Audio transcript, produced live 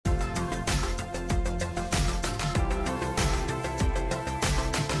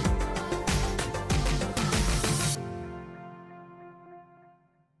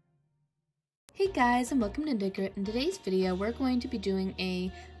Hey guys, and welcome to Digrit. In today's video, we're going to be doing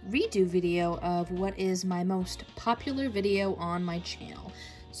a redo video of what is my most popular video on my channel.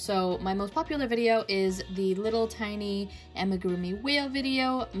 So my most popular video is the little tiny Amigurumi whale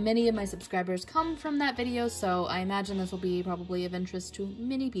video. Many of my subscribers come from that video, so I imagine this will be probably of interest to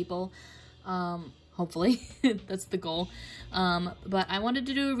many people. Hopefully, that's the goal. But I wanted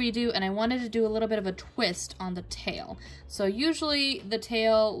to do a redo, and I wanted to do a little bit of a twist on the tail. So usually the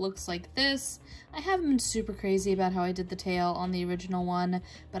tail looks like this. I haven't been super crazy about how I did the tail on the original one,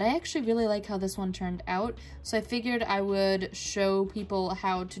 but I actually really like how this one turned out. So I figured I would show people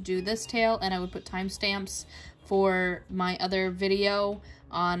how to do this tail, and I would put timestamps for my other video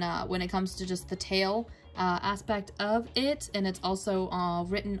on when it comes to just the tail aspect of it, and it's also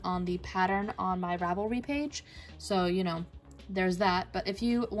written on the pattern on my Ravelry page, so you know, there's that. But if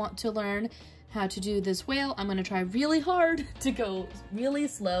you want to learn how to do this whale, I'm gonna try really hard to go really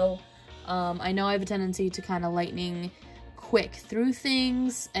slow. I know I have a tendency to kind of lightning quick through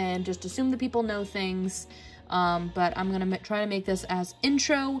things and just assume that people know things, but I'm gonna try to make this as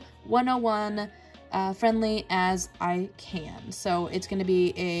intro 101 friendly as I can. So it's gonna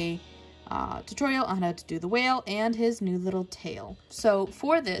be a tutorial on how to do the whale and his new little tail. So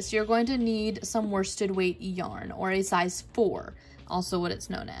for this, you're going to need some worsted weight yarn, or a size 4, also what it's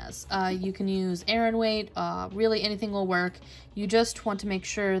known as. You can use Aran weight, really anything will work. You just want to make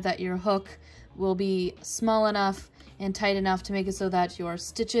sure that your hook will be small enough and tight enough to make it so that your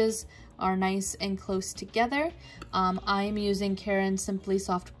stitches are nice and close together. I'm using Karen's Simply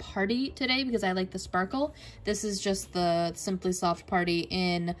Soft Party today because I like the sparkle. This is just the Simply Soft Party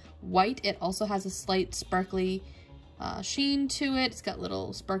in white. It also has a slight sparkly sheen to it. It's got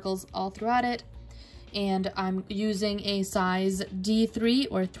little sparkles all throughout it. And I'm using a size D3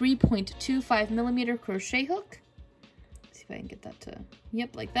 or 3.25 millimeter crochet hook. Let's see if I can get that to,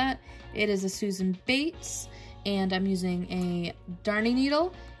 yep, like that. It is a Susan Bates, and I'm using a darning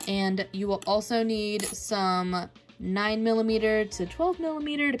needle. And you will also need some 9mm to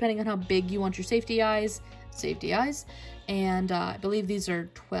 12mm, depending on how big you want your safety eyes. And I believe these are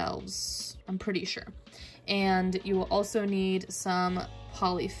 12s, I'm pretty sure. And you will also need some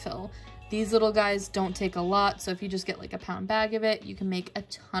polyfill. These little guys don't take a lot, so if you just get like a pound bag of it, you can make a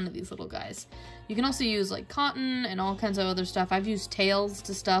ton of these little guys. You can also use like cotton and all kinds of other stuff. I've used tails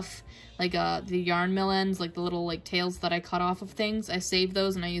to stuff like the yarn mill ends, like the little like tails that I cut off of things. I save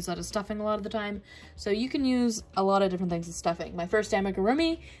those and I use that as stuffing a lot of the time. So you can use a lot of different things as stuffing. My first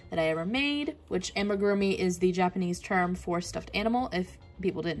amigurumi that I ever made, which amigurumi is the Japanese term for stuffed animal, if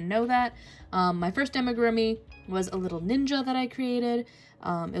people didn't know that. My first amigurumi was a little ninja that I created.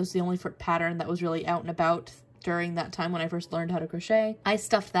 It was the only pattern that was really out and about during that time when I first learned how to crochet. I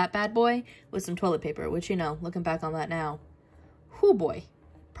stuffed that bad boy with some toilet paper, which, you know, looking back on that now, whoo boy,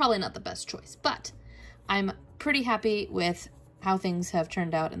 probably not the best choice, but I'm pretty happy with how things have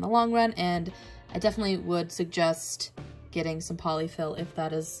turned out in the long run, and I definitely would suggest getting some polyfill if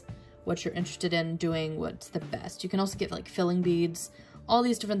that is what you're interested in doing, what's the best. You can also get like filling beads. All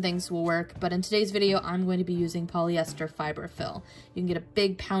these different things will work, but in today's video, I'm going to be using polyester fiber fill. You can get a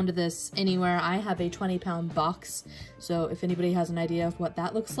big pound of this anywhere. I have a 20-pound box, so if anybody has an idea of what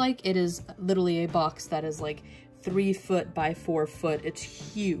that looks like, it is literally a box that is like 3 foot by 4 foot. It's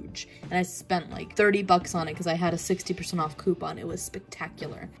huge, and I spent like 30 bucks on it because I had a 60% off coupon. It was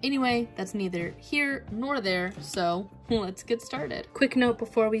spectacular. Anyway, that's neither here nor there, so let's get started. Quick note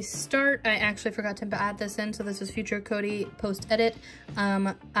before we start, I actually forgot to add this in, so this is future Cody post edit.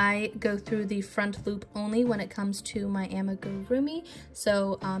 I go through the front loop only when it comes to my amigurumi,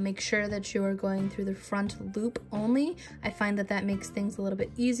 so make sure that you are going through the front loop only. I find that that makes things a little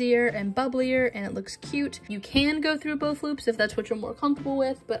bit easier and bubblier, and it looks cute. You can go through both loops if that's what you're more comfortable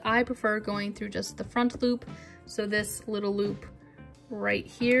with, but I prefer going through just the front loop. So this little loop right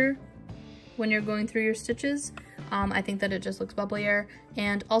here, when you're going through your stitches, I think that it just looks bubblier.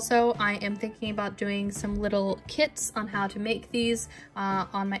 And also I am thinking about doing some little kits on how to make these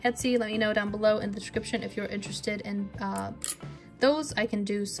on my Etsy. Let me know down below in the description if you're interested in those. I can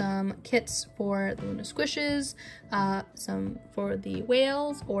do some kits for the Luna Squishes, some for the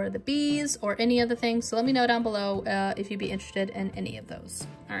whales or the bees or any other things. So let me know down below if you'd be interested in any of those.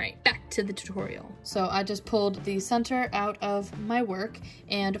 All right, back to the tutorial. So I just pulled the center out of my work,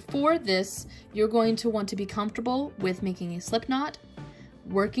 and for this, you're going to want to be comfortable with making a slip knot,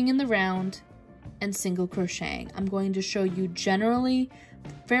 working in the round, and single crocheting. I'm going to show you generally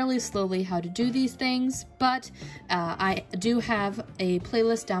fairly slowly how to do these things, but I do have a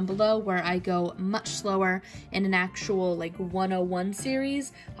playlist down below where I go much slower in an actual like 101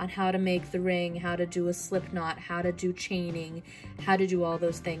 series on how to make the ring, how to do a slip knot, how to do chaining, how to do all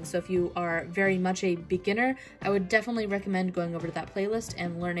those things. So if you are very much a beginner, I would definitely recommend going over to that playlist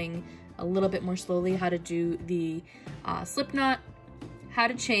and learning a little bit more slowly how to do the slip knot, how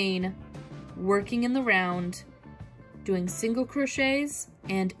to chain, working in the round, doing single crochets,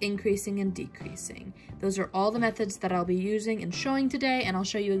 and increasing and decreasing. Those are all the methods that I'll be using and showing today, and I'll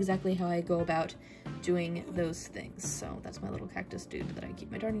show you exactly how I go about doing those things. So that's my little cactus dude that I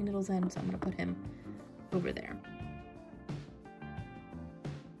keep my darning needles in, so I'm gonna put him over there.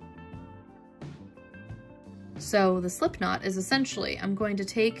 So the slip knot is essentially, I'm going to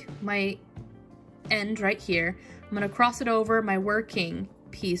take my end right here, I'm gonna cross it over my working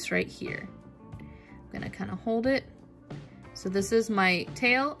piece right here. I'm gonna kind of hold it. So this is my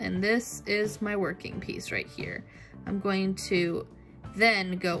tail and this is my working piece right here. I'm going to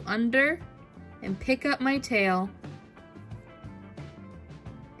then go under and pick up my tail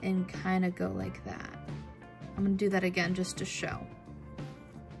and kind of go like that. I'm gonna do that again just to show.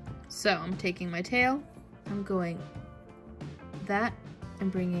 So I'm taking my tail, I'm going that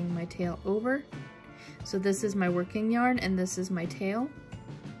and bringing my tail over. So this is my working yarn and this is my tail.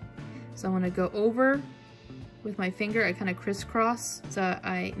 So I'm gonna go over with my finger, I kind of crisscross, so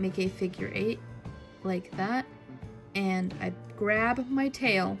I make a figure 8 like that, and I grab my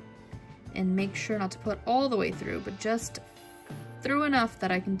tail and make sure not to put all the way through, but just through enough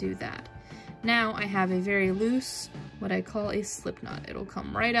that I can do that. Now I have a very loose, what I call a slip knot. It'll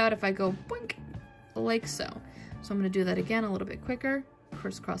come right out if I go boink, like so. So I'm gonna do that again a little bit quicker,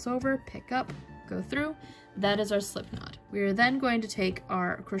 crisscross over, pick up, go through. That is our slip knot. We are then going to take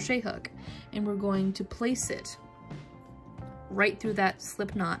our crochet hook and we're going to place it right through that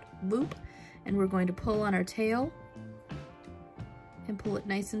slip knot loop, and we're going to pull on our tail and pull it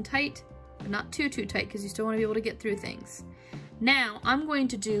nice and tight, but not too tight because you still want to be able to get through things. Now I'm going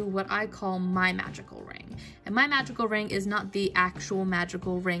to do what I call my magical ring, and my magical ring is not the actual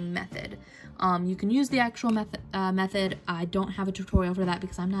magical ring method. You can use the actual method. I don't have a tutorial for that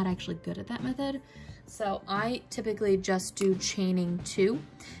because I'm not actually good at that method. So I typically just do chaining 2,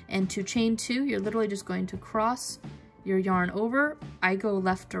 and to chain 2, you're literally just going to cross your yarn over. I go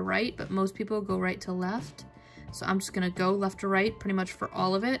left to right, but most people go right to left. So I'm just gonna go left to right pretty much for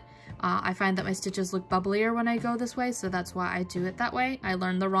all of it. I find that my stitches look bubblier when I go this way, so that's why I do it that way. I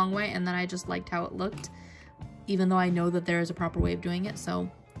learned the wrong way and then I just liked how it looked, even though I know that there is a proper way of doing it. So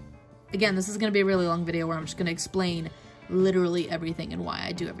again, this is gonna be a really long video where I'm just gonna explain literally everything and why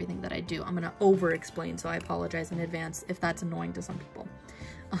I do everything that I do. I'm gonna over-explain, so I apologize in advance if that's annoying to some people.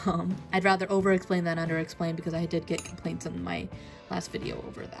 I'd rather over-explain than under-explain because I did get complaints in my last video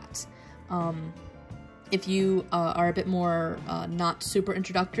over that. If you are a bit more not super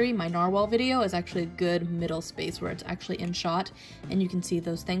introductory, my narwhal video is actually a good middle space where it's actually in shot and you can see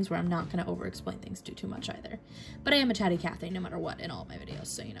those things where I'm not gonna over-explain things too much either. But I am a chatty Cathy no matter what in all of my videos,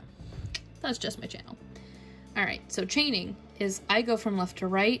 so you know, that's just my channel. Alright, so chaining is I go from left to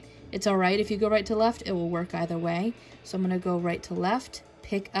right. It's alright if you go right to left, it will work either way. So I'm gonna go right to left,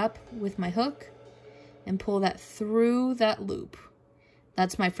 pick up with my hook, and pull that through that loop.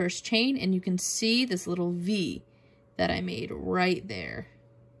 That's my first chain, and you can see this little V that I made right there.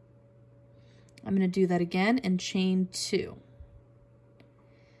 I'm gonna do that again and chain 2.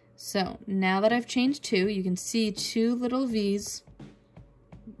 So now that I've chained 2, you can see 2 little V's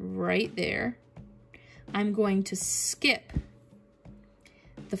right there. I'm going to skip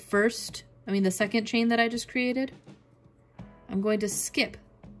the second chain that I just created. I'm going to skip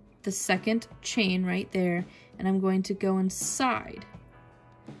the second chain right there, and I'm going to go inside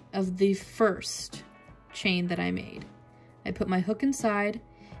of the first chain that I made. I put my hook inside,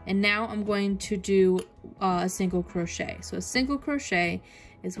 and now I'm going to do a single crochet. So a single crochet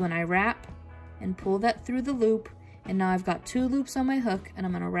is when I wrap and pull that through the loop, and now I've got 2 loops on my hook, and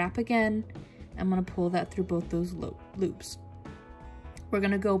I'm gonna wrap again. I'm gonna pull that through both those loops. We're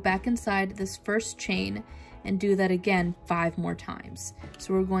gonna go back inside this first chain and do that again 5 more times.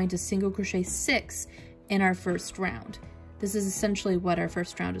 So we're going to single crochet 6 in our first round. This is essentially what our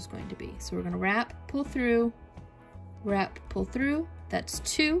first round is going to be. So we're gonna wrap, pull through, that's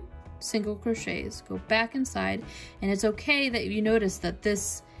 2 single crochets, go back inside, and it's okay that you notice that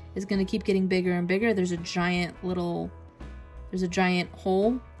this is gonna keep getting bigger and bigger. There's a giant hole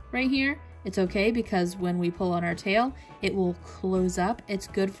right here. It's okay because when we pull on our tail, it will close up. It's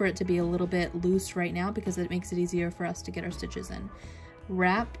good for it to be a little bit loose right now because it makes it easier for us to get our stitches in.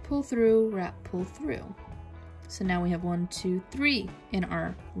 wrap, pull through, wrap, pull through. So now we have 1, 2, 3 in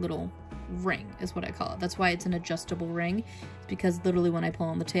our little ring, is what I call it. That's why it's an adjustable ring. It's because literally when I pull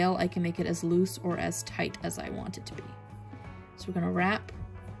on the tail, I can make it as loose or as tight as I want it to be. So we're gonna wrap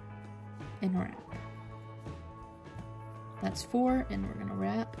and wrap. That's 4, and we're gonna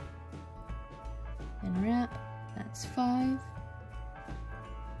wrap and wrap. That's 5,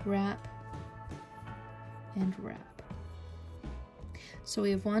 wrap and wrap. So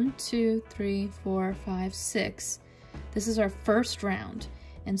we have 1, 2, 3, 4, 5, 6. This is our first round.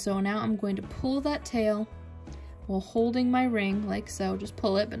 And so now I'm going to pull that tail while holding my ring like so. Just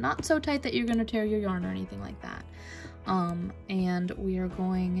pull it, but not so tight that you're going to tear your yarn or anything like that. And we are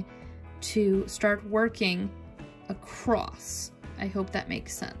going to start working across. I hope that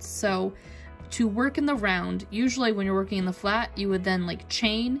makes sense. So to work in the round, usually when you're working in the flat, you would then like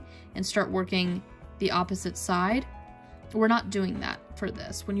chain and start working the opposite side. We're not doing that for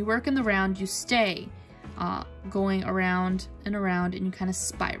this. When you work in the round, you stay going around and around, and you kind of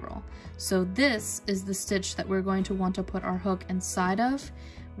spiral. So this is the stitch that we're going to want to put our hook inside of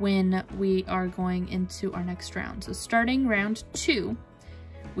when we are going into our next round. So starting round 2,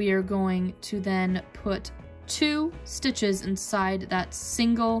 we are going to then put 2 stitches inside that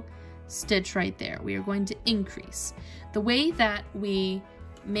single stitch right there. We are going to increase. The way that we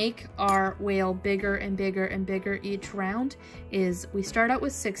make our whale bigger and bigger and bigger each round is we start out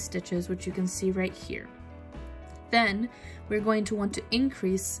with 6 stitches, which you can see right here. Then we're going to want to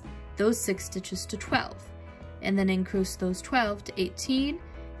increase those 6 stitches to 12, and then increase those 12 to 18,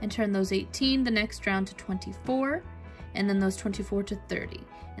 and turn those 18 the next round to 24, and then those 24 to 30.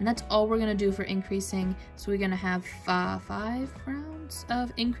 And that's all we're gonna do for increasing. So we're gonna have 5 rounds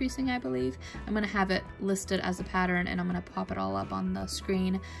of increasing, I believe. I'm gonna have it listed as a pattern, and I'm gonna pop it all up on the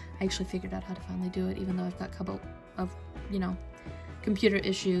screen. I actually figured out how to finally do it, even though I've got a couple of, you know, computer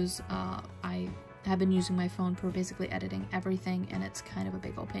issues. I have been using my phone for basically editing everything, and it's kind of a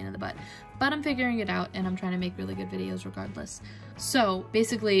big old pain in the butt. But I'm figuring it out, and I'm trying to make really good videos regardless. So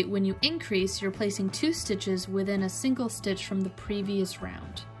basically, when you increase, you're placing 2 stitches within a single stitch from the previous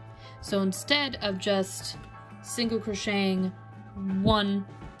round. So instead of just single crocheting 1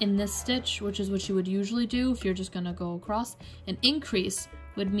 in this stitch, which is what you would usually do if you're just gonna go across, an increase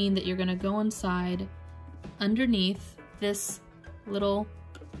would mean that you're gonna go inside underneath this little,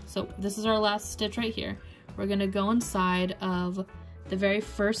 so this is our last stitch right here. We're gonna go inside of the very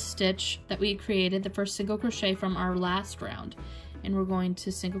first stitch that we created, the first single crochet from our last round. And we're going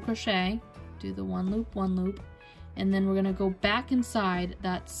to single crochet, do the 1 loop, and then we're gonna go back inside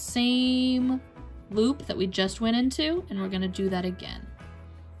that same loop that we just went into, and we're gonna do that again.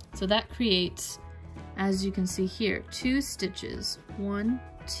 So that creates, as you can see here, 2 stitches, 1,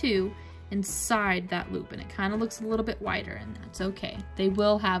 2, inside that loop, and it kind of looks a little bit wider, and that's okay. They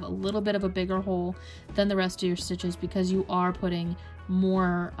will have a little bit of a bigger hole than the rest of your stitches because you are putting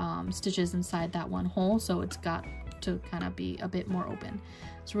more stitches inside that one hole, so it's got to kind of be a bit more open.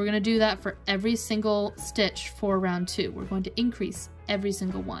 So we're going to do that for every single stitch for round 2. We're going to increase every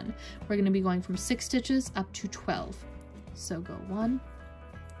single one. We're going to be going from 6 stitches up to 12. So go 1,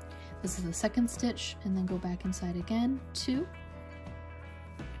 this is the second stitch, and then go back inside again, 2,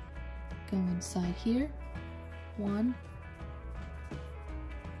 go inside here, 1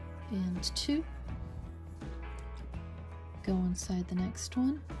 and 2, go inside the next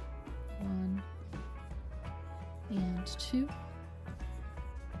one, 1 and 2,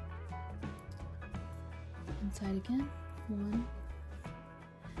 inside again, 1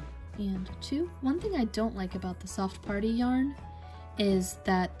 and 2. One thing I don't like about the soft party yarn is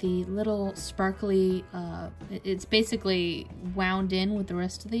that the little sparkly, it's basically wound in with the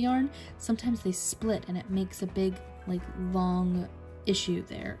rest of the yarn. Sometimes they split and it makes a big, like, long issue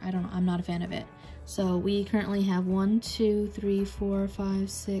there. I don't know, I'm not a fan of it. So we currently have 1, 2, 3, 4, 5,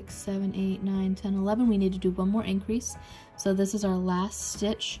 6, 7, 8, 9, 10, 11. We need to do one more increase. So this is our last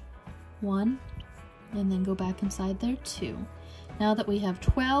stitch, 1, and then go back inside there, 2. Now that we have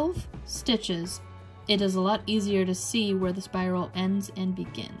 12 stitches, it is a lot easier to see where the spiral ends and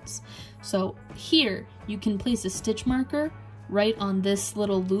begins. So here, you can place a stitch marker right on this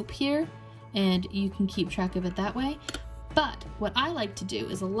little loop here, and you can keep track of it that way. But what I like to do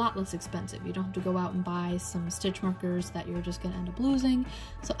is a lot less expensive. You don't have to go out and buy some stitch markers that you're just gonna end up losing.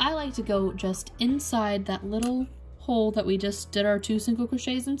 So I like to go just inside that little hole that we just did our 2 single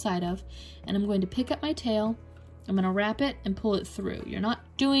crochets inside of, and I'm going to pick up my tail, I'm gonna wrap it and pull it through. You're not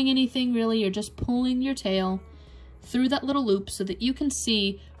doing anything really, you're just pulling your tail through that little loop so that you can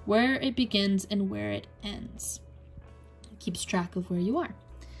see where it begins and where it ends. It keeps track of where you are.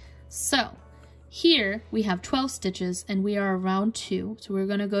 So Here we have 12 stitches and we are round 2, so we're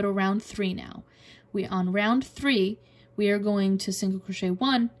going to go to round 3 now. On round 3, we are going to single crochet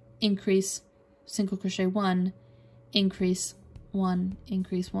 1, increase, single crochet 1, increase, 1,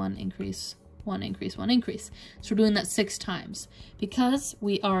 increase, 1, increase, 1, increase, 1, increase. So we're doing that 6 times. Because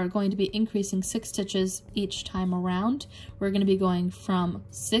we are going to be increasing 6 stitches each time around, we're going to be going from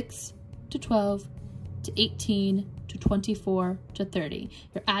 6 to 12 to 18 to 24 to 30.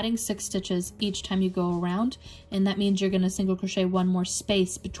 You're adding 6 stitches each time you go around, and that means you're going to single crochet 1 more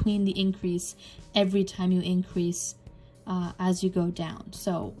space between the increase every time you increase as you go down.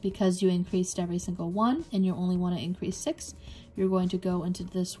 So because you increased every single one and you only want to increase 6, you're going to go into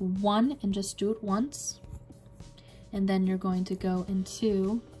this 1 and just do it once, and then you're going to go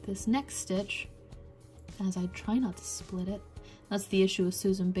into this next stitch as I try not to split it. That's the issue with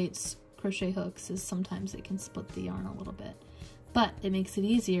Susan Bates crochet hooks, is sometimes it can split the yarn a little bit, but it makes it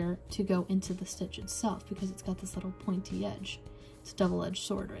easier to go into the stitch itself because it's got this little pointy edge. It's a double-edged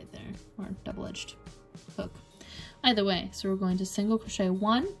sword right there, or double-edged hook. Either way, so we're going to single crochet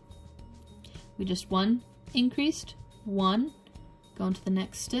 1, we just 1 increased, 1, go into the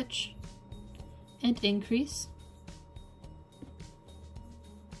next stitch and increase,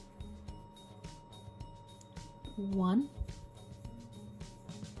 1,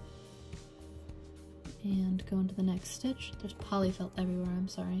 and go into the next stitch. There's polyfelt everywhere, I'm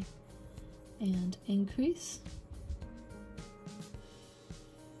sorry, and increase,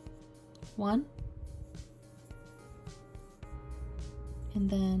 1, and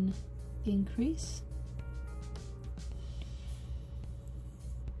then increase,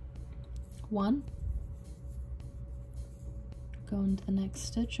 1, go into the next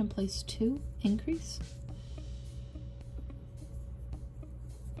stitch and place 2, increase,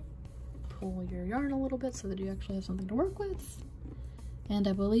 pull your yarn a little bit so that you actually have something to work with, and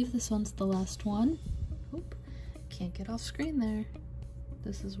I believe this one's the last one. Oop, can't get off screen there.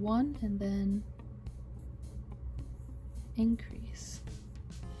 This is 1 and then increase.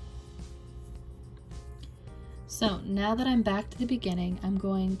 So now that I'm back to the beginning, I'm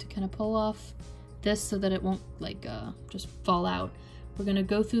going to kind of pull off this so that it won't like just fall out. We're going to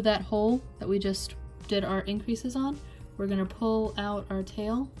go through that hole that we just did our increases on. We're going to pull out our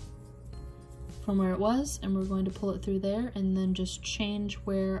tail from where it was, and we're going to pull it through there and then just change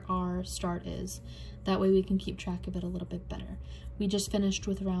where our start is. That way we can keep track of it a little bit better. We just finished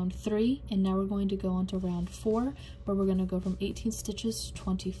with round 3, and now we're going to go on to round 4, where we're going to go from 18 stitches to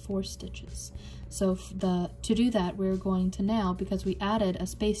 24 stitches. So to do that, we're going to now, because we added a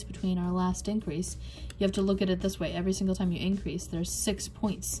space between our last increase, you have to look at it this way. Every single time you increase, there's 6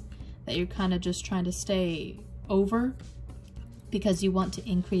 points that you're kind of just trying to stay over, because you want to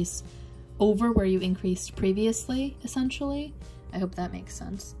increase over where you increased previously, essentially. I hope that makes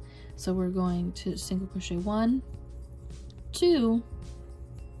sense. So we're going to single crochet 1, 2,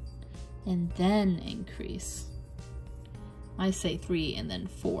 and then increase. I say 3 and then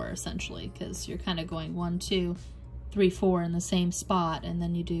 4 essentially, because you're kind of going 1, 2, 3, 4 in the same spot, and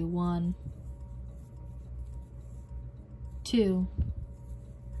then you do 1, 2,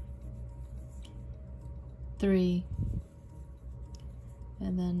 3,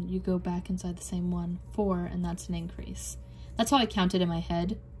 and then you go back inside the same 1, 4, and that's an increase. That's how I counted in my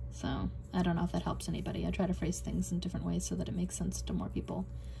head, so I don't know if that helps anybody. I try to phrase things in different ways so that it makes sense to more people.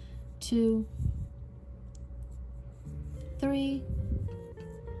 2, 3,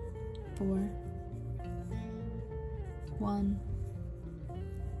 4, 1,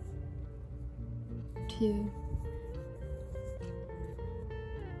 2,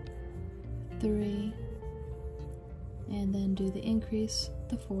 3, and then do the increase,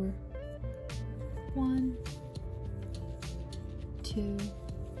 the 4, 1, 2,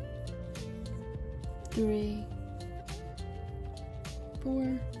 3,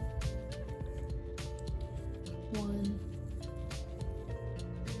 4, 1,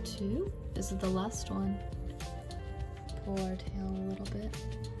 2. This is the last one. Pull our tail a little bit.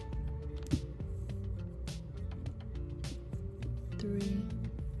 3,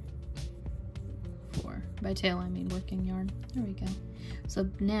 4. By tail I mean working yarn. There we go. So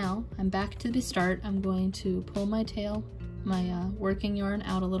now I'm back to the start. I'm going to pull my tail, my working yarn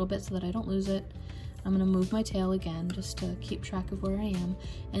out a little bit so that I don't lose it. I'm going to move my tail again just to keep track of where I am.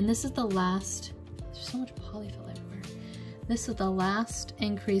 And this is the last, there's so much polyfill everywhere. This is the last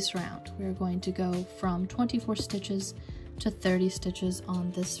increase round. We're going to go from 24 stitches to 30 stitches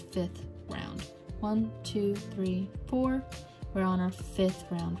on this 5th round. 1, 2, 3, 4. We're on our 5th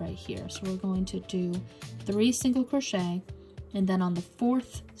round right here. So we're going to do 3 single crochet, and then on the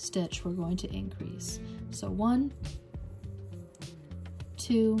 4th stitch we're going to increase. So 1,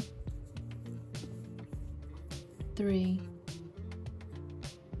 2, 3,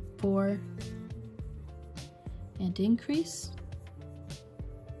 4, and increase.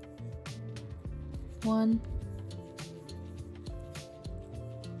 1,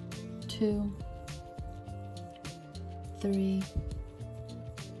 2, 3,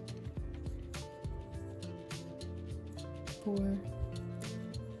 4,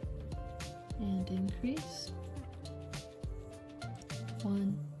 and increase.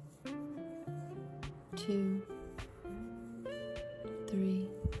 1, 2, 3,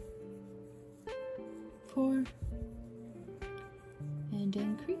 4, and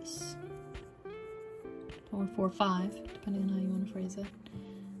increase. Or 4, 5, depending on how you want to phrase it.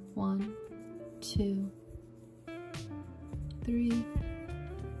 1, 2, 3,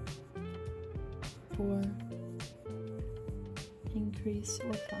 4, increase,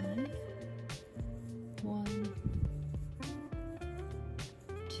 or 5. 1,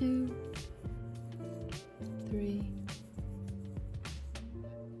 2, 3,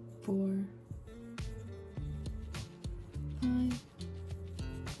 4, 5.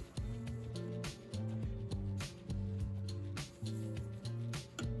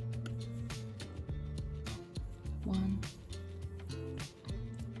 1,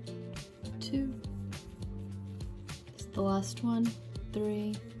 2. This is the last one.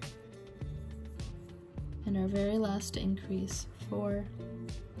 3. And our very last increase. 4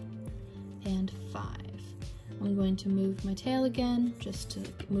 and 5. I'm going to move my tail again just to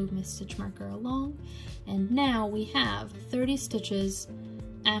move my stitch marker along. And now we have 30 stitches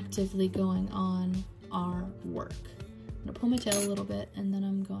actively going on our work. I'm going to pull my tail a little bit, and then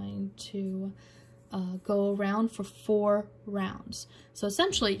I'm going to go around for 4 rounds. So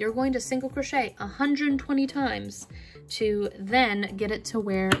essentially you're going to single crochet 120 times to then get it to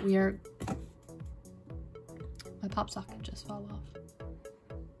where we are. My pop socket just fell off.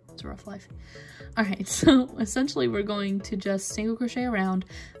 It's a rough life. All right, so essentially we're going to just single crochet around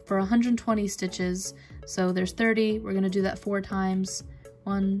for 120 stitches. So there's 30, we're gonna do that 4 times.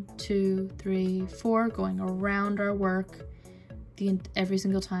 1, 2, 3, 4, going around our work every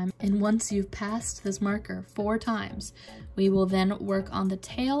single time. And once you've passed this marker 4 times, we will then work on the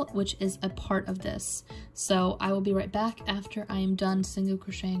tail, which is a part of this. So I will be right back after I am done single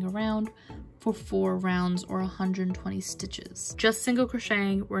crocheting around for 4 rounds or 120 stitches. Just single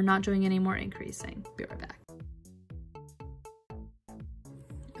crocheting, we're not doing any more increasing. Be right back.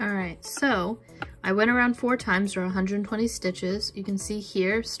 All right, so I went around 4 times or 120 stitches. You can see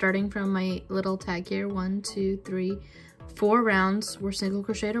here, starting from my little tag here, 1, 2, 3, 4 rounds were single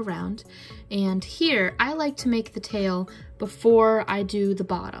crocheted around. And here, I like to make the tail before I do the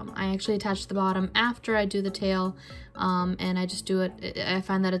bottom. I actually attach the bottom after I do the tail, and I just do it, I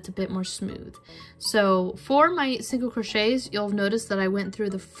find that it's a bit more smooth. So for my single crochets, you'll notice that I went through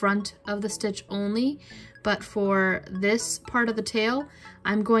the front of the stitch only, but for this part of the tail,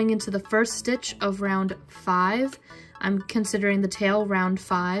 I'm going into the first stitch of round 5. I'm considering the tail round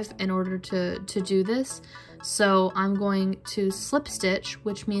 5 in order to do this. So I'm going to slip stitch,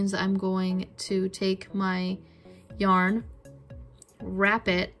 which means I'm going to take my yarn, wrap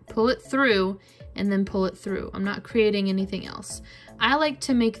it, pull it through, and then pull it through. I'm not creating anything else. I like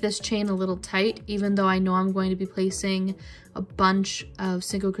to make this chain a little tight, even though I know I'm going to be placing a bunch of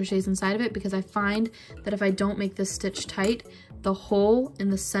single crochets inside of it, because I find that if I don't make this stitch tight, the hole in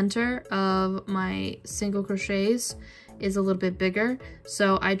the center of my single crochets is a little bit bigger.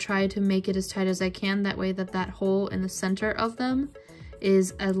 So I try to make it as tight as I can, that way that hole in the center of them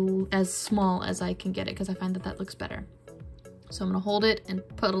is as small as I can get it, because I find that that looks better. So I'm gonna hold it and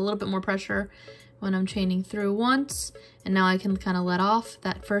put a little bit more pressure when I'm chaining through once, and now I can kind of let off.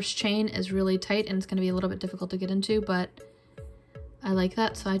 That first chain is really tight and it's gonna be a little bit difficult to get into, but I like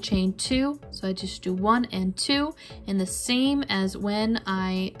that. So I chain 2, so I just do 1 and 2, and the same as when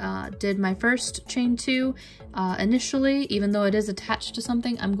I did my first chain 2 initially. Even though it is attached to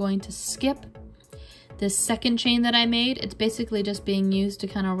something, I'm going to skip this second chain that I made. It's basically just being used to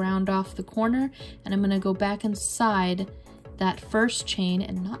kind of round off the corner, and I'm going to go back inside that first chain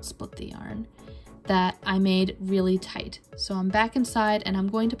and not split the yarn that I made really tight. So I'm back inside, and I'm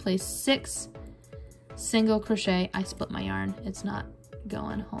going to place 6 single crochet. I split my yarn, it's not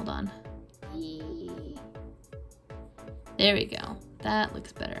going, hold on. There we go, that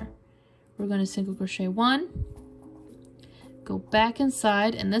looks better. We're going to single crochet 1, go back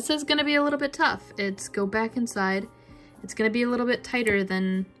inside, and this is going to be a little bit tough. It's go back inside. It's going to be a little bit tighter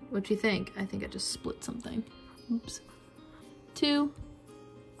than what you think. I think I just split something. Oops. 2,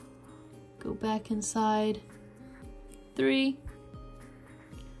 go back inside, 3.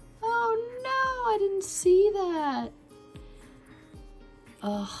 Oh no, I didn't see that.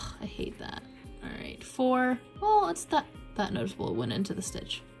 Ugh, I hate that. All right, 4. Well, it's that noticeable. It went into the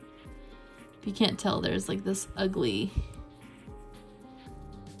stitch. If you can't tell, there's like this ugly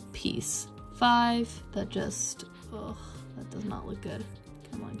piece. 5. That just, ugh, that does not look good.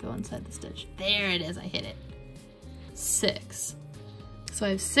 Come on, go inside the stitch. There it is, I hit it. 6. So I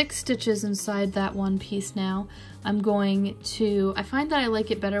have 6 stitches inside that one piece now. I'm going to, I find that I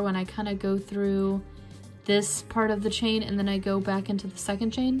like it better when I kind of go through this part of the chain and then I go back into the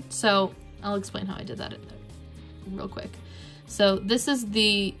second chain. So I'll explain how I did that real quick. So this is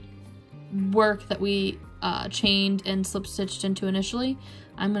the work that we chained and slip stitched into initially.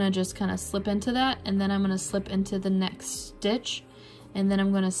 I'm gonna just kind of slip into that, and then I'm gonna slip into the next stitch, and then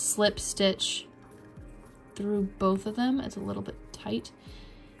I'm gonna slip stitch through both of them. It's a little bit tight.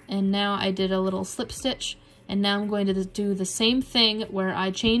 And now I did a little slip stitch, and now I'm going to do the same thing where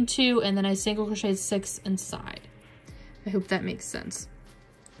I chain 2 and then I single crochet 6 inside. I hope that makes sense.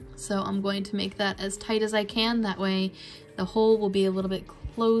 So I'm going to make that as tight as I can, that way the hole will be a little bit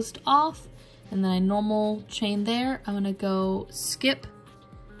closed off, and then I normal chain there. I'm gonna go skip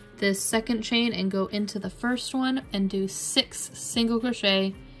this second chain and go into the first one and do 6 single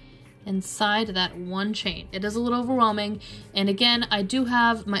crochet inside that one chain. It is a little overwhelming, and again, I do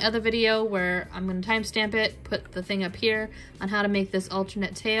have my other video where I'm going to timestamp it, put the thing up here on how to make this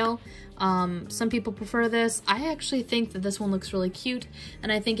alternate tail. Some people prefer this. I actually think that this one looks really cute,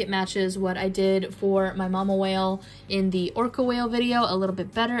 and I think it matches what I did for my mama whale in the orca whale video a little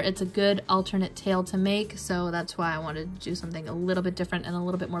bit better. It's a good alternate tail to make, so that's why I wanted to do something a little bit different and a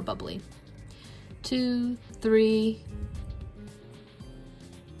little bit more bubbly. 2, 3,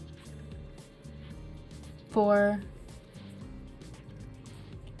 4,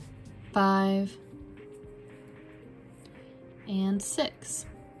 5, and 6.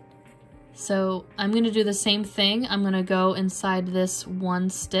 So I'm going to do the same thing. I'm going to go inside this one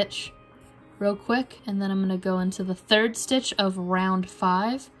stitch real quick, and then I'm going to go into the third stitch of round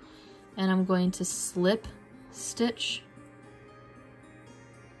 5, and I'm going to slip stitch,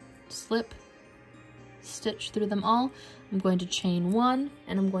 slip stitch through them all. I'm going to chain 1,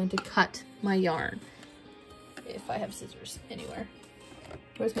 and I'm going to cut my yarn. If I have scissors anywhere.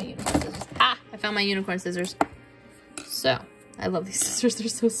 Where's my unicorn scissors? Ah! I found my unicorn scissors. So, I love these scissors. They're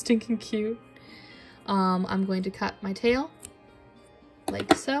so stinking cute. I'm going to cut my tail,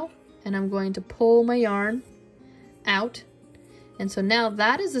 like so, and I'm going to pull my yarn out. And so now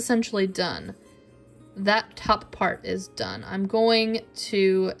that is essentially done. That top part is done. I'm going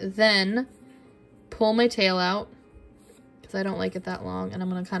to then pull my tail out, because I don't like it that long, and I'm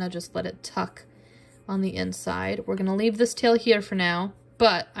going to kind of just let it tuck on the inside. We're gonna leave this tail here for now,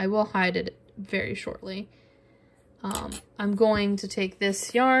 but I will hide it very shortly. I'm going to take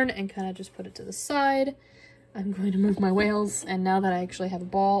this yarn and kind of just put it to the side. I'm going to move my whales, and now that I actually have a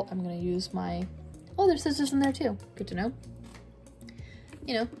ball, I'm gonna use my, oh, there's scissors in there too. Good to know.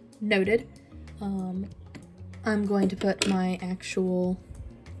 You know, noted. I'm going to put my actual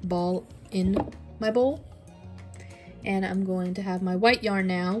ball in my bowl, and I'm going to have my white yarn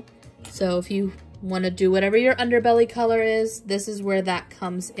now. So if you want to do whatever your underbelly color is, this is where that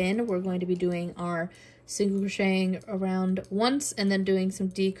comes in. We're going to be doing our single crocheting around once and then doing some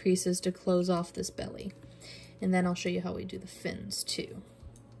decreases to close off this belly. And then I'll show you how we do the fins too.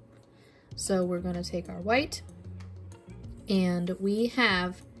 So we're going to take our white, and we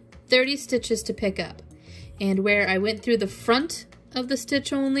have 30 stitches to pick up. And where I went through the front of the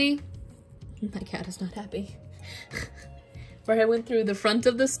stitch only, my cat is not happy. Where I went through the front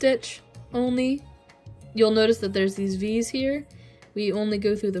of the stitch only, you'll notice that there's these V's here. We only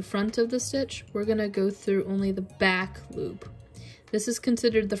go through the front of the stitch. We're gonna go through only the back loop. This is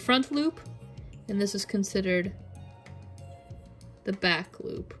considered the front loop, and this is considered the back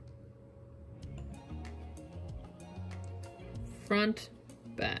loop. Front,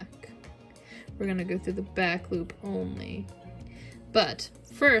 back. We're gonna go through the back loop only. But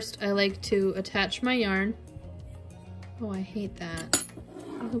first, I like to attach my yarn. Oh, I hate that.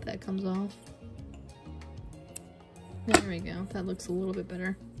 I hope that comes off. There we go. That looks a little bit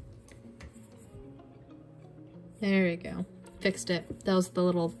better. There we go. Fixed it. That was the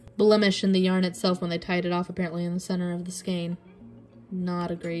little blemish in the yarn itself when they tied it off, apparently in the center of the skein. Not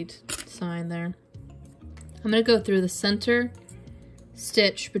a great sign there. I'm going to go through the center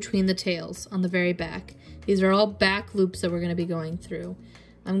stitch between the tails on the very back. These are all back loops that we're going to be going through.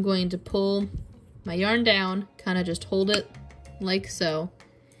 I'm going to pull my yarn down, kind of just hold it like so,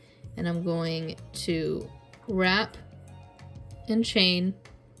 and I'm going to wrap and chain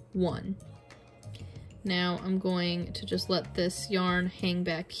 1. Now I'm going to just let this yarn hang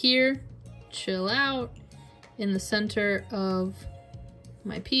back here, chill out in the center of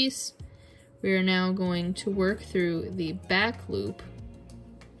my piece, we are now going to work through the back loop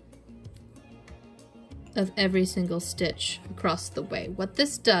of every single stitch across the way. What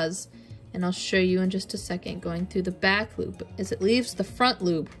this does, and I'll show you in just a second, going through the back loop, is it leaves the front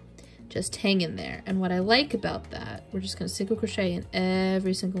loop just hanging there. And what I like about that, we're just going to single crochet in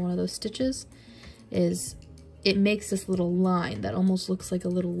every single one of those stitches, is it makes this little line that almost looks like a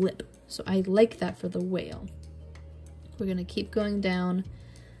little lip. So I like that for the whale. We're going to keep going down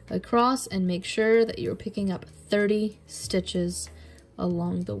across and make sure that you're picking up 30 stitches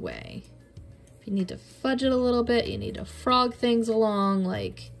along the way. If you need to fudge it a little bit, you need to frog things along,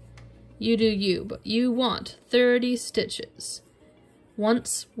 like, you do you, but you want 30 stitches.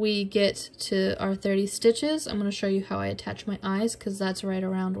 Once we get to our 30 stitches, I'm going to show you how I attach my eyes, because that's right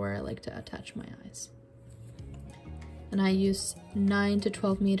around where I like to attach my eyes. And I use 9 to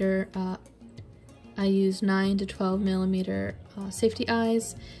 12 millimeter safety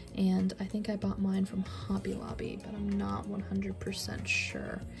eyes, and I think I bought mine from Hobby Lobby, but I'm not 100%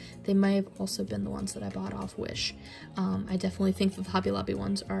 sure. They may have also been the ones that I bought off Wish. I definitely think that the Hobby Lobby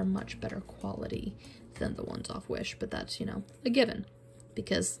ones are much better quality than the ones off Wish, but that's, you know, a given,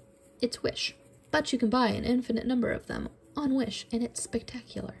 because it's Wish. But you can buy an infinite number of them on Wish, and it's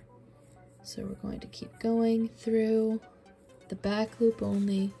spectacular. So we're going to keep going through the back loop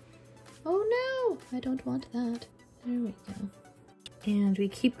only. Oh no, I don't want that. There we go. And we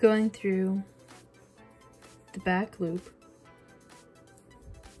keep going through the back loop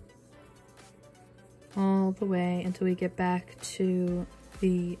all the way until we get back to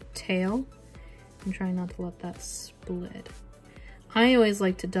the tail. I'm trying not to let that split. I always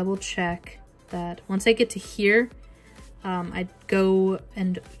like to double check that once I get to here, I go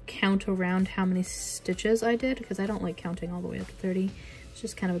and count around how many stitches I did, because I don't like counting all the way up to 30. It's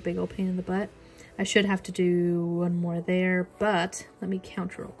just kind of a big old pain in the butt. I should have to do one more there, but let me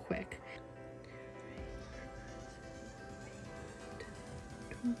count real quick.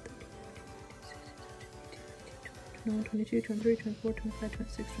 22, 23, 24, 25,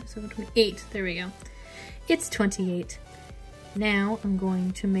 26, 27, 28. There we go. It's 28. Now I'm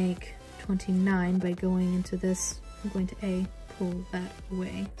going to make 29 by going into this. I'm going to pull that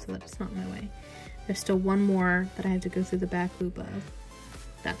away so that it's not in my way. There's still one more that I have to go through the back loop of.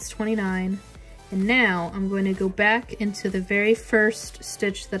 That's 29. And now I'm going to go back into the very first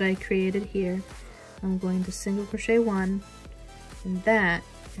stitch that I created here. I'm going to single crochet 1, and that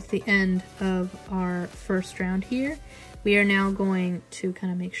is the end of our first round here. We are now going to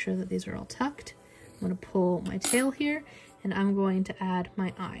kind of make sure that these are all tucked. I'm going to pull my tail here, and I'm going to add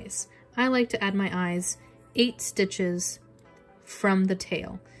my eyes. I like to add my eyes 8 stitches from the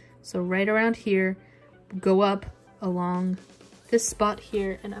tail. So right around here, go up along this spot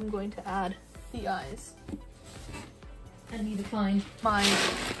here, and I'm going to add the eyes. I need to find my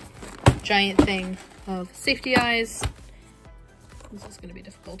giant thing of safety eyes. This is going to be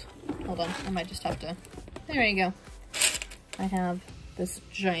difficult. Hold on, I might just have to... There you go. I have this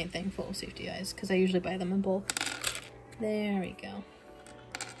giant thing full of safety eyes, because I usually buy them in bulk. There we go.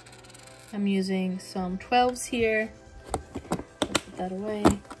 I'm using some 12s here. I'll put that away.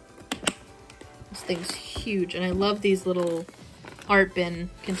 This thing's huge, and I love these little art bin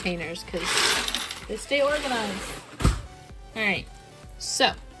containers because they stay organized. Alright,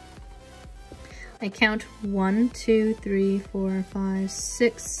 so I count 1, 2, 3, 4, 5,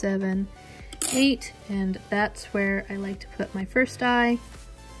 6, 7, 8, and that's where I like to put my first eye,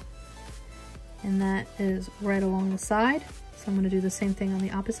 and that is right along the side. So I'm going to do the same thing on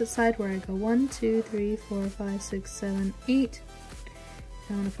the opposite side where I go 1, 2, 3, 4, 5, 6, 7, 8.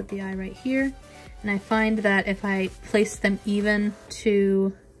 And I'm going to put the eye right here. And I find that if I place them even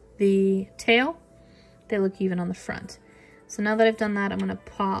to the tail, they look even on the front. So now that I've done that, I'm going to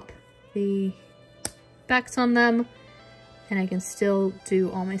pop the backs on them, and I can still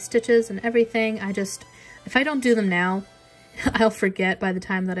do all my stitches and everything. If I don't do them now, I'll forget by the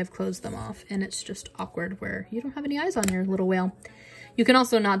time that I've closed them off, and it's just awkward where you don't have any eyes on your little whale. You can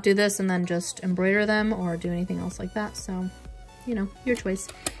also not do this and then just embroider them or do anything else like that, so, you know, your choice.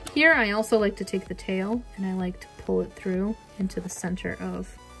 Here I also like to take the tail and I like to pull it through into the center of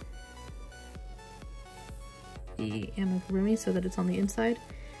the amigurumi so that it's on the inside,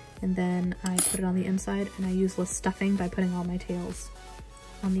 and then I put it on the inside, and I use less stuffing by putting all my tails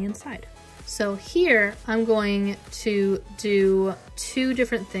on the inside. So here I'm going to do 2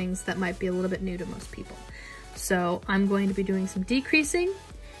 different things that might be a little bit new to most people. So I'm going to be doing some decreasing,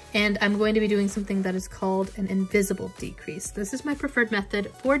 and I'm going to be doing something that is called an invisible decrease. This is my preferred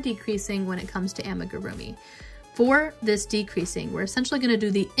method for decreasing when it comes to amigurumi. For this decreasing, we're essentially going to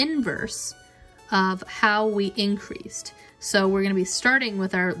do the inverse of how we increased. So we're going to be starting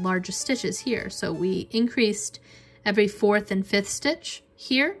with our largest stitches here. So we increased every 4th and 5th stitch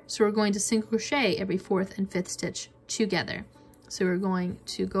here. So we're going to single crochet every 4th and 5th stitch together. So we're going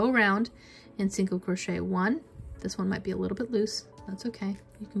to go around and single crochet 1. This one might be a little bit loose. That's okay.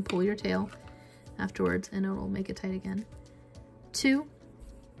 You can pull your tail afterwards and it'll make it tight again. 2.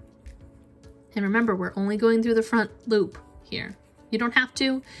 And remember, we're only going through the front loop here. You don't have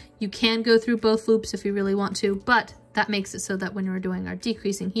to. You can go through both loops if you really want to, but that makes it so that when we're doing our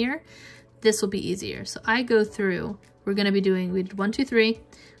decreasing here, this will be easier. So I go through, we're going to be doing, we did 1, 2, 3.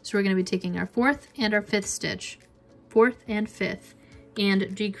 So we're going to be taking our 4th and our 5th stitch, 4th and 5th,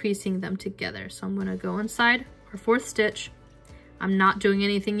 and decreasing them together. So I'm going to go inside our 4th stitch. I'm not doing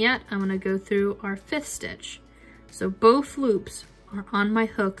anything yet. I'm going to go through our 5th stitch. So both loops are on my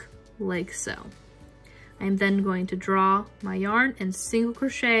hook like so. I'm then going to draw my yarn and single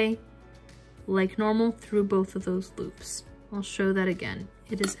crochet like normal through both of those loops. I'll show that again.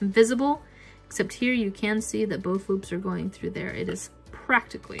 It is invisible, except here you can see that both loops are going through there. It is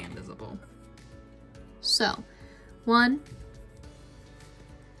practically invisible. So 1,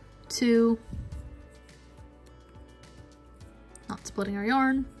 2, not splitting our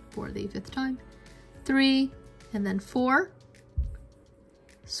yarn for the 5th time, 3, and then 4.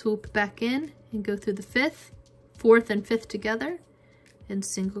 Swoop back in and go through the 5th, 4th and 5th together, and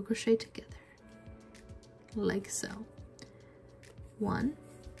single crochet together, like so. 1,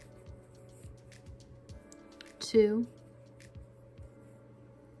 2,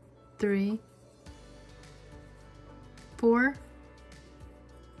 3, 4,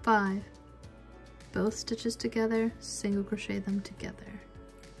 5. Both stitches together, single crochet them together.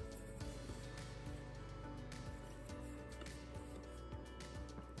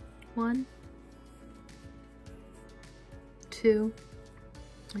 1, 2,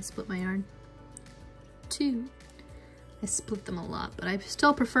 I split my yarn, 2, I split them a lot, but I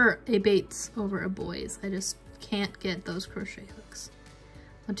still prefer a Bates over a Boys. I just can't get those crochet hooks.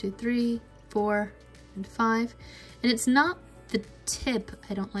 1, 2, 3, 4, and 5. And it's not the tip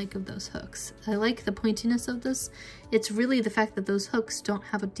I don't like of those hooks. I like the pointiness of this. It's really the fact that those hooks don't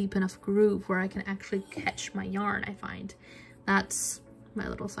have a deep enough groove where I can actually catch my yarn, I find. That's my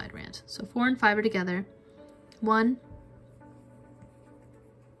little side rant. So 4 and 5 are together. 1,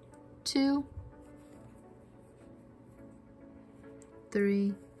 2,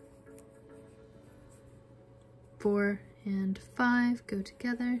 3, 4, and 5 go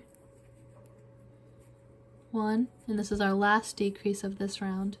together. 1, and this is our last decrease of this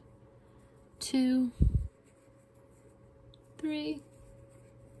round. 2, 3,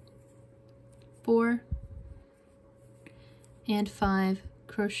 4, and 5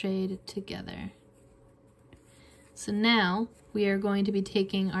 crocheted together. So now we are going to be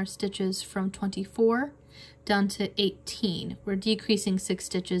taking our stitches from 24 down to 18. We're decreasing 6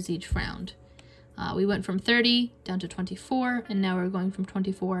 stitches each round. We went from 30 down to 24, and now we're going from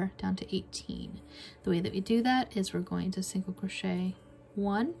 24 down to 18. The way that we do that is we're going to single crochet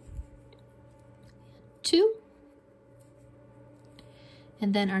 1, 2,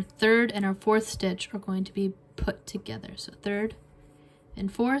 and then our 3rd and our 4th stitch are going to be put together. So 3rd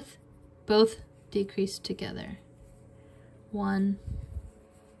and 4th, both decrease together. 1,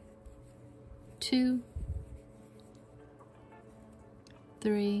 2,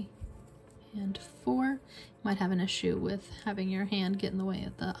 3, and 4. You might have an issue with having your hand get in the way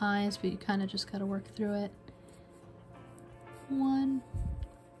of the eyes, but you kind of just got to work through it. 1,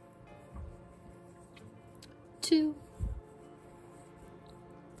 2,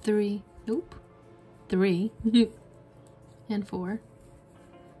 3, nope, 3, and 4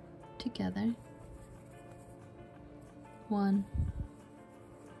 together. 1,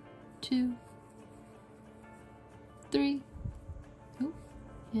 2, 3, oh,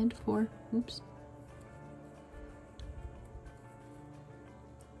 and 4, oops.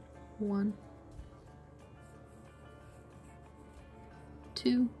 1,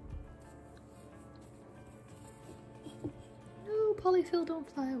 2, no, polyfill, don't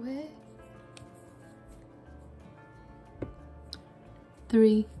fly away.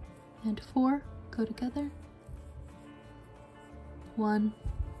 3 and 4 go together. 1,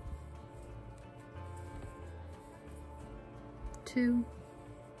 2,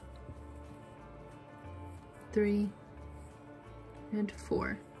 3, and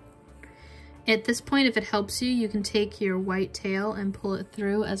 4. At this point, if it helps you, you can take your white tail and pull it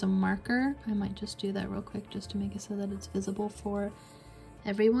through as a marker. I might just do that real quick just to make it so that it's visible for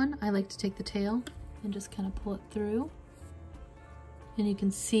everyone. I like to take the tail and just kind of pull it through. And you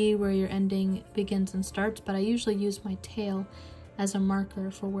can see where your ending begins and starts, but I usually use my tail as a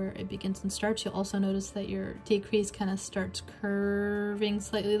marker for where it begins and starts. You'll also notice that your decrease kind of starts curving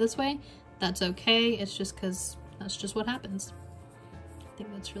slightly this way. That's okay, it's just because that's just what happens. I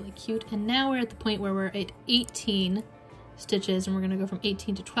think that's really cute. And now we're at the point where we're at 18 stitches and we're gonna go from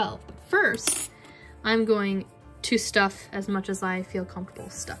 18 to 12. But first, I'm going to stuff as much as I feel comfortable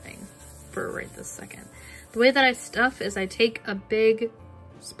stuffing for right this second. The way that I stuff is I take a big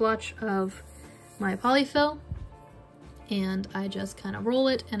splotch of my polyfill and I just kind of roll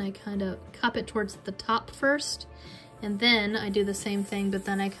it and I kind of cup it towards the top first, and then I do the same thing, but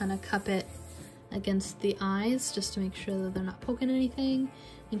then I kind of cup it against the eyes just to make sure that they're not poking anything,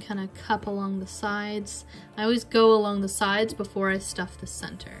 and kind of cup along the sides. I always go along the sides before I stuff the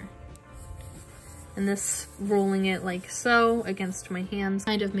center. And this rolling it like so against my hands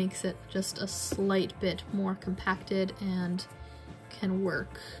kind of makes it just a slight bit more compacted and can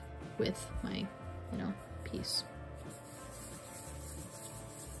work with my, you know, piece.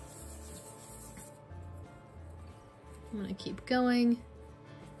 I'm gonna keep going.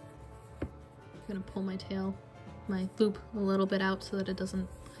 I'm gonna pull my tail, my loop a little bit out so that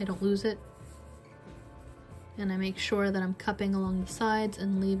I don't lose it. And I make sure that I'm cupping along the sides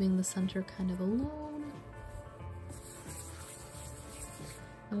and leaving the center kind of alone.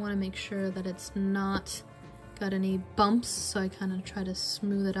 I want to make sure that it's not got any bumps, so I kind of try to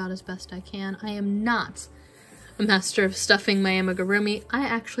smooth it out as best I can. I am not a master of stuffing my amigurumi. I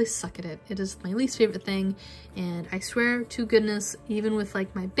actually suck at it. It is my least favorite thing, and I swear to goodness, even with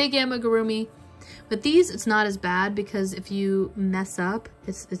like my big amigurumi, with these it's not as bad because if you mess up,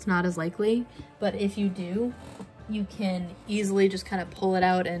 it's not as likely, but if you do, you can easily just kind of pull it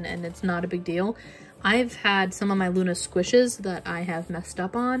out and it's not a big deal. I've had some of my Luna squishes that I have messed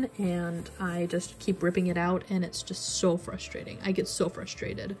up on, and I just keep ripping it out, and it's just so frustrating. I get so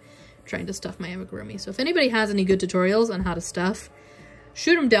frustrated trying to stuff my amigurumi. So if anybody has any good tutorials on how to stuff,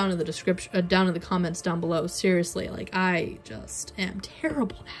 shoot them down in the description, down in the comments down below. Seriously, like I just am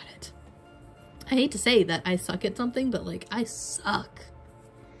terrible at it. I hate to say that I suck at something, but like I suck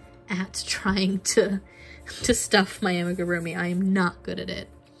at trying to stuff my amigurumi. I am not good at it.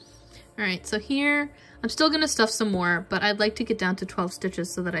 All right, so here I'm still gonna stuff some more, but I'd like to get down to 12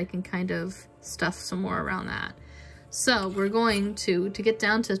 stitches so that I can kind of stuff some more around that. So we're going to get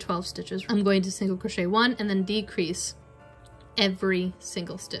down to 12 stitches, I'm going to single crochet 1 and then decrease every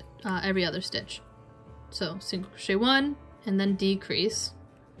single stitch, every other stitch. So single crochet 1 and then decrease.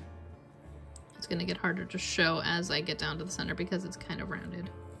 It's gonna get harder to show as I get down to the center because it's kind of rounded.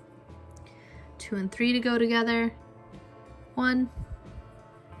 2 and 3 to go together. 1.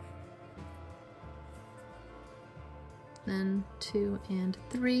 Then 2 and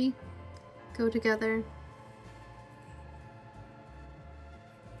 3 go together.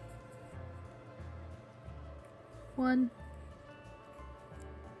 1.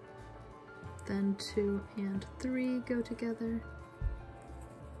 Then 2 and 3 go together.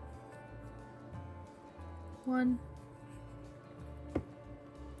 1.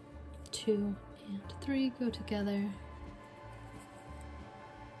 2 and 3 go together.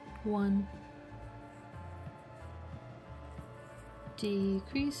 1.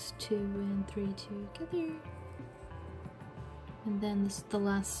 Decrease 2 and 3 together, and then this is the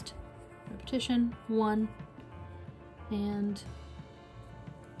last repetition. 1 and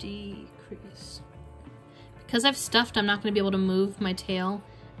decrease. Because I've stuffed, I'm not going to be able to move my tail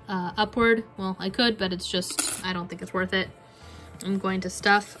upward. Well, I could, but it's just, I don't think it's worth it. I'm going to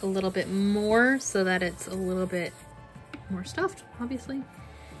stuff a little bit more so that it's a little bit more stuffed, obviously,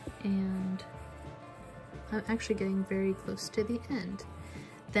 and I'm actually getting very close to the end.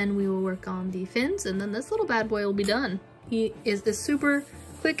 Then we will work on the fins, and then this little bad boy will be done. He is a super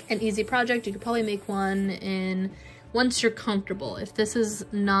quick and easy project. You could probably make one in once you're comfortable. If this is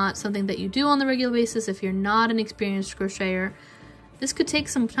not something that you do on the regular basis, if you're not an experienced crocheter, this could take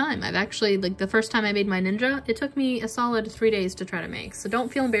some time. I've actually, like the first time I made my ninja, it took me a solid 3 days to try to make. So don't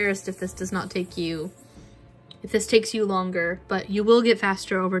feel embarrassed if this does not take you, if this takes you longer, but you will get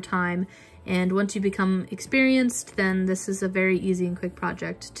faster over time. And once you become experienced, then this is a very easy and quick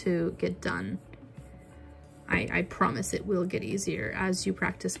project to get done. I promise it will get easier as you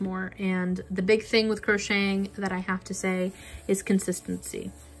practice more. And the big thing with crocheting that I have to say is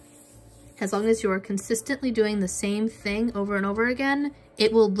consistency. As long as you are consistently doing the same thing over and over again,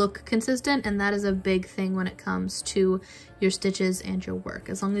 it will look consistent, and that is a big thing when it comes to your stitches and your work.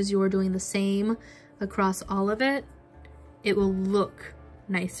 As long as you are doing the same across all of it, it will look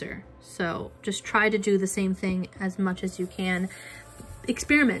nicer. So just try to do the same thing as much as you can.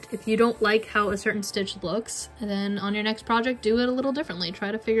 Experiment. If you don't like how a certain stitch looks, then on your next project, do it a little differently.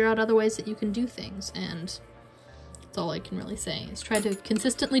 Try to figure out other ways that you can do things. And That's all I can really say, is try to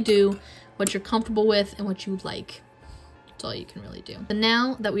consistently do what you're comfortable with and what you like. That's all you can really do. But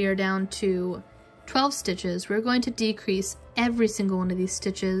now that we are down to 12 stitches, we're going to decrease every single one of these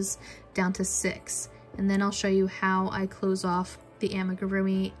stitches down to 6. And then I'll show you how I close off the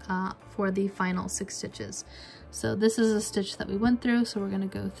amigurumi for the final 6 stitches. So this is a stitch that we went through, so we're going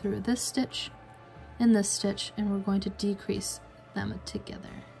to go through this stitch and this stitch, and we're going to decrease them together.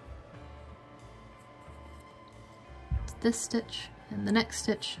 It's this stitch and the next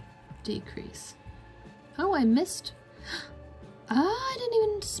stitch, decrease. Oh, I missed. I didn't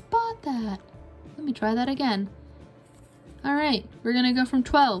even spot that. Let me try that again. All right, we're gonna go from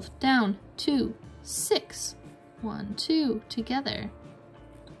 12 down to 6. 1, 2 together.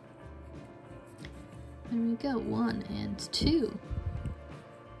 There we go, 1 and 2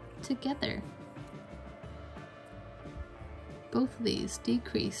 together. Both of these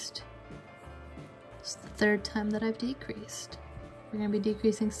decreased. It's the 3rd time that I've decreased. We're going to be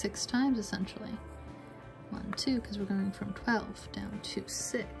decreasing 6 times essentially. 1, 2, because we're going from 12 down to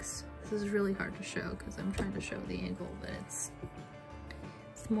 6. This is really hard to show because I'm trying to show the angle, but it's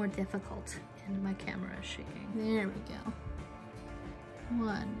more difficult and my camera is shaking. There we go.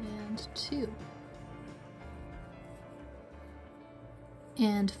 1 and 2.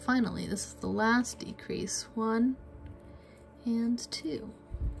 And finally, this is the last decrease. 1 and 2.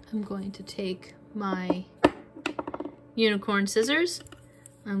 I'm going to take my unicorn scissors.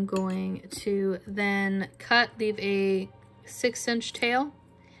 I'm going to then leave a 6-inch tail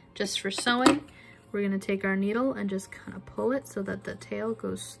just for sewing. We're going to take our needle and just kind of pull it so that the tail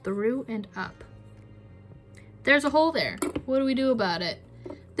goes through and up. There's a hole there. What do we do about it?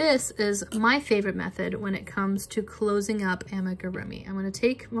 This is my favorite method when it comes to closing up amigurumi. I'm going to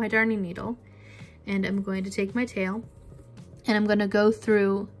take my darning needle and I'm going to take my tail and I'm going to go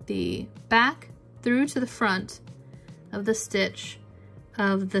through the back through to the front of the stitch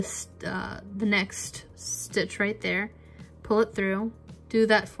of the next stitch right there. Pull it through. Do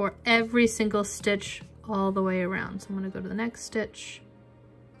that for every single stitch all the way around. So I'm going to go to the next stitch,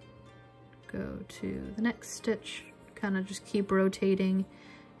 go to the next stitch, kind of just keep rotating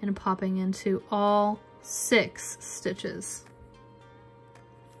and popping into all 6 stitches.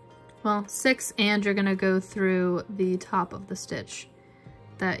 Well, 6, and you're gonna go through the top of the stitch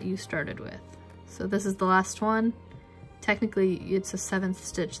that you started with. So this is the last one. Technically, it's a 7th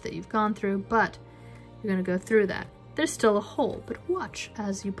stitch that you've gone through, but you're gonna go through that. There's still a hole, but watch,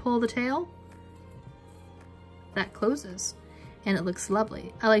 as you pull the tail, that closes, and it looks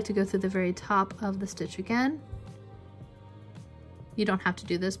lovely. I like to go through the very top of the stitch again. You don't have to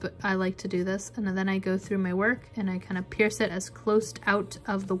do this, but I like to do this. And then I go through my work and I kind of pierce it as close out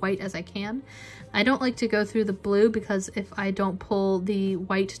of the white as I can. I don't like to go through the blue because if I don't pull the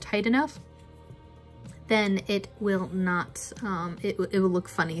white tight enough, then it will not, it will look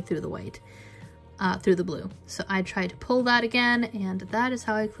funny through the white, through the blue. So I try to pull that again, and that is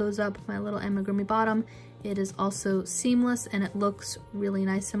how I close up my little amigurumi bottom. It is also seamless and it looks really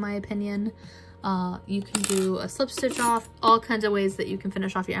nice in my opinion. You can do a slip stitch off, all kinds of ways that you can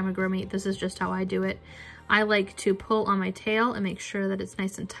finish off your amigurumi. This is just how I do it. I like to pull on my tail and make sure that it's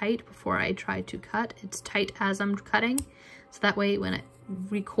nice and tight before I try to cut. It's tight as I'm cutting, so that way when it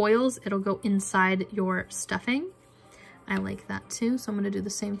recoils, it'll go inside your stuffing. I like that too, so I'm going to do the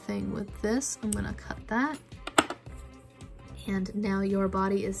same thing with this. I'm going to cut that. And now your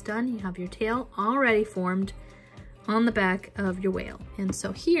body is done. You have your tail already formed on the back of your whale. And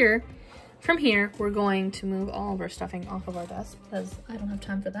so here, from here, we're going to move all of our stuffing off of our desk because I don't have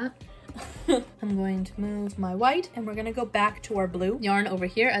time for that. I'm going to move my white and we're gonna go back to our blue yarn over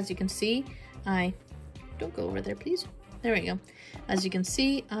here. As you can see, don't go over there, please. There we go. As you can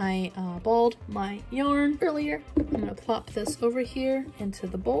see, I balled my yarn earlier. I'm gonna plop this over here into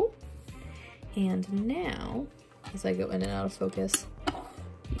the bowl. And now, as I go in and out of focus,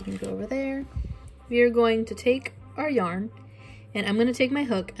 you can go over there. We are going to take our yarn, and I'm going to take my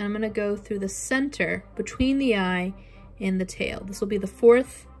hook and I'm going to go through the center between the eye and the tail. This will be the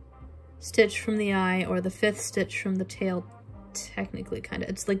 4th stitch from the eye or the 5th stitch from the tail, technically, kind of.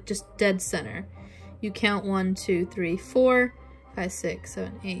 It's like just dead center. You count 1, 2, 3, 4, 5, 6,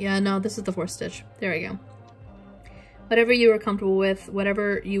 7, 8. Yeah, no, this is the 4th stitch. There we go. Whatever you are comfortable with,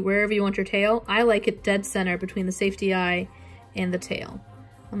 wherever you want your tail. I like it dead center between the safety eye and the tail.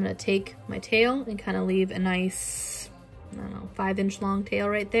 I'm going to take my tail and kind of leave a nice, I don't know, 5-inch long tail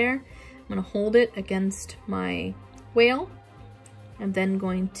right there. I'm going to hold it against my whale. I'm then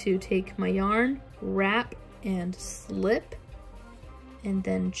going to take my yarn, wrap and slip, and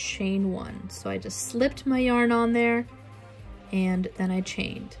then chain 1. So I just slipped my yarn on there and then I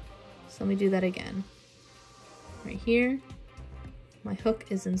chained. So let me do that again. right here. My hook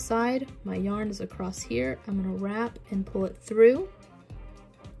is inside, my yarn is across here. I'm gonna wrap and pull it through,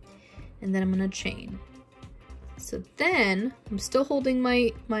 and then I'm gonna chain. So then, I'm still holding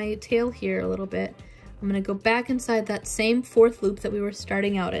my tail here a little bit. I'm gonna go back inside that same 4th loop that we were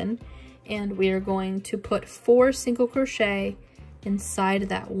starting out in, and we are going to put 4 single crochet inside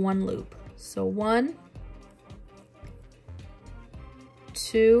that 1 loop. So 1,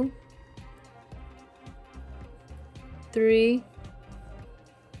 2, 3,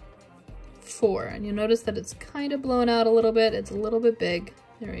 4. And you'll notice that it's kind of blown out a little bit. It's a little bit big.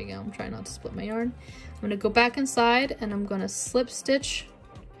 There we go. I'm trying not to split my yarn. I'm gonna go back inside and I'm gonna slip stitch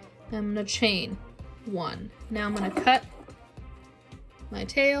and I'm gonna chain 1. Now I'm gonna cut my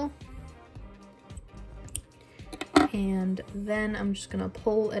tail and then I'm just gonna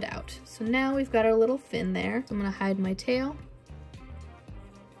pull it out. So now we've got our little fin there. So I'm gonna hide my tail.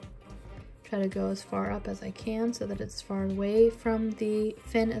 Try to go as far up as I can so that it's as far away from the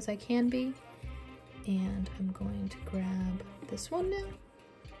fin as I can be. And I'm going to grab this one now.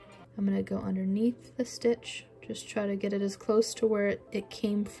 I'm gonna go underneath the stitch, just try to get it as close to where it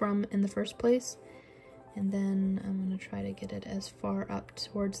came from in the first place. And then I'm gonna try to get it as far up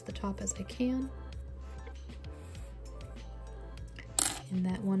towards the top as I can. And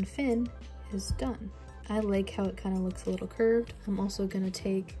that one fin is done. I like how it kind of looks a little curved. I'm also gonna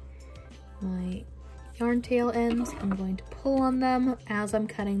take my yarn tail ends, I'm going to pull on them as I'm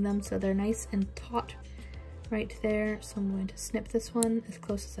cutting them so they're nice and taut right there. So I'm going to snip this one as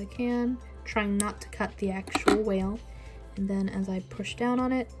close as I can, trying not to cut the actual whale. And then as I push down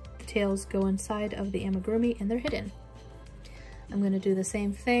on it, the tails go inside of the amigurumi and they're hidden. I'm going to do the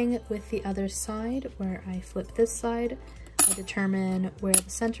same thing with the other side where I flip this side. I determine where the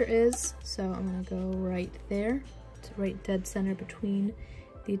center is. So I'm going to go right there. It's right dead center between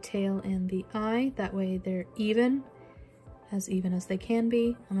the tail and the eye. That way they're even as they can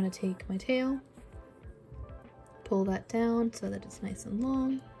be. I'm going to take my tail, pull that down so that it's nice and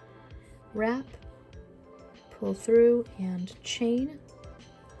long, wrap, pull through and chain,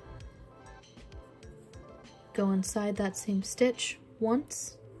 go inside that same stitch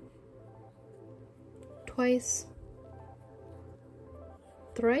once, twice,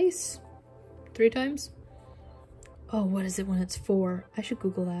 thrice, 3 times. Oh, what is it when it's 4? I should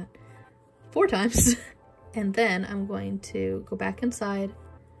Google that. 4 times. And then I'm going to go back inside,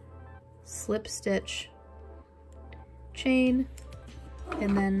 slip stitch, chain,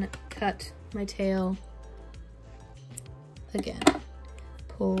 and then cut my tail again.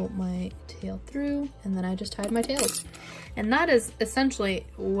 Pull my tail through, and then I just tied my tails. And that is essentially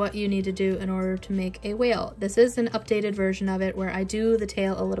what you need to do in order to make a whale. This is an updated version of it where I do the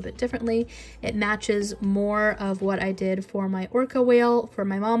tail a little bit differently. It matches more of what I did for my orca whale for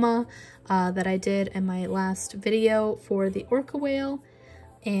my mama that I did in my last video for the orca whale.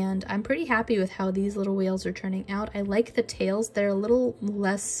 And I'm pretty happy with how these little whales are turning out. I like the tails. They're a little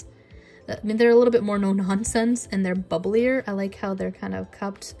less, they're a little bit more no-nonsense and they're bubblier. I like how they're kind of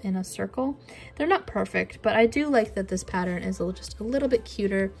cupped in a circle. They're not perfect, but I do like that this pattern is just a little bit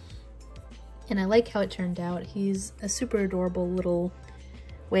cuter. And I like how it turned out. He's a super adorable little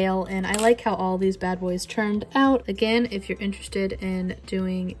whale, and I like how all these bad boys turned out. Again, if you're interested in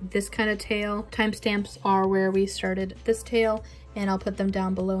doing this kind of tail, timestamps are where we started this tail, and I'll put them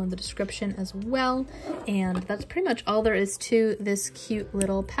down below in the description as well. And that's pretty much all there is to this cute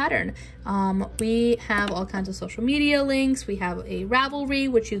little pattern. We have all kinds of social media links. We have a Ravelry,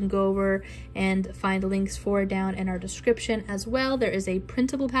 which you can go over and find links for down in our description as well. There is a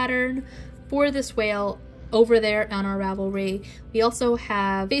printable pattern for this whale over there on our Ravelry. We also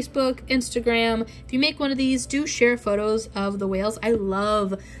have Facebook, Instagram. If you make one of these, do share photos of the whales. I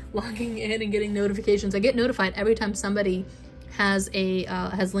love logging in and getting notifications. I get notified every time somebody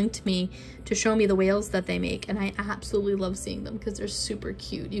has linked me to show me the whales that they make, and I absolutely love seeing them because they're super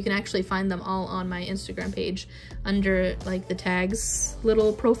cute. You can actually find them all on my Instagram page under like the tags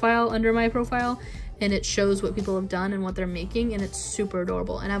little profile under my profile, and it shows what people have done and what they're making, and it's super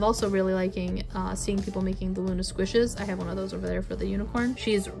adorable. And I've also really liking seeing people making the Luna squishes. I have one of those over there for the unicorn.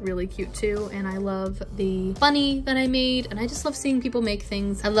 She's really cute too, and I love the bunny that I made, and I just love seeing people make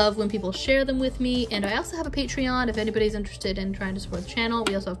things. I love when people share them with me, and I also have a Patreon if anybody's interested in trying to support the channel.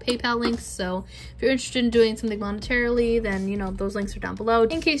 We also have PayPal links, so if you're interested in doing something monetarily, then you know those links are down below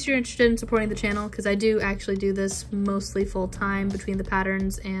in case you're interested in supporting the channel, because I do actually do this mostly full time between the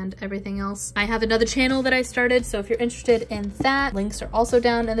patterns and everything else. I have another channel that I started. So if you're interested in that, links are also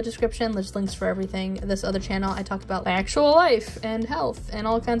down in the description. There's links for everything. This other channel, I talk about my actual life and health and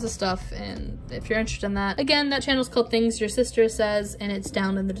all kinds of stuff. And if you're interested in that, again, that channel is called Things Your Sister Says, and it's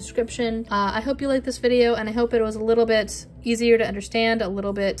down in the description. I hope you like this video, and I hope it was a little bit easier to understand, a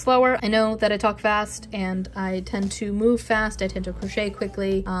little bit slower. I know that I talk fast and I tend to move fast. I tend to crochet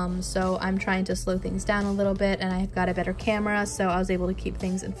quickly. So I'm trying to slow things down a little bit, and I've got a better camera, so I was able to keep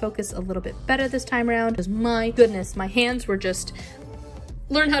things in focus a little bit better this time around. Because my goodness, my hands were just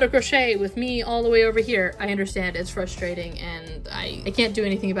learn how to crochet with me all the way over here. I understand it's frustrating, and I can't do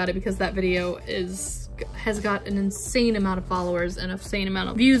anything about it because that video has got an insane amount of followers and an insane amount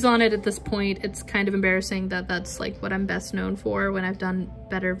of views on it at this point. It's kind of embarrassing that that's like what I'm best known for when I've done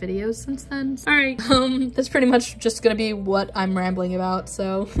better videos since then. All right, that's pretty much just gonna be what I'm rambling about.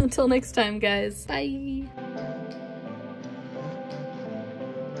 So until next time, guys, bye.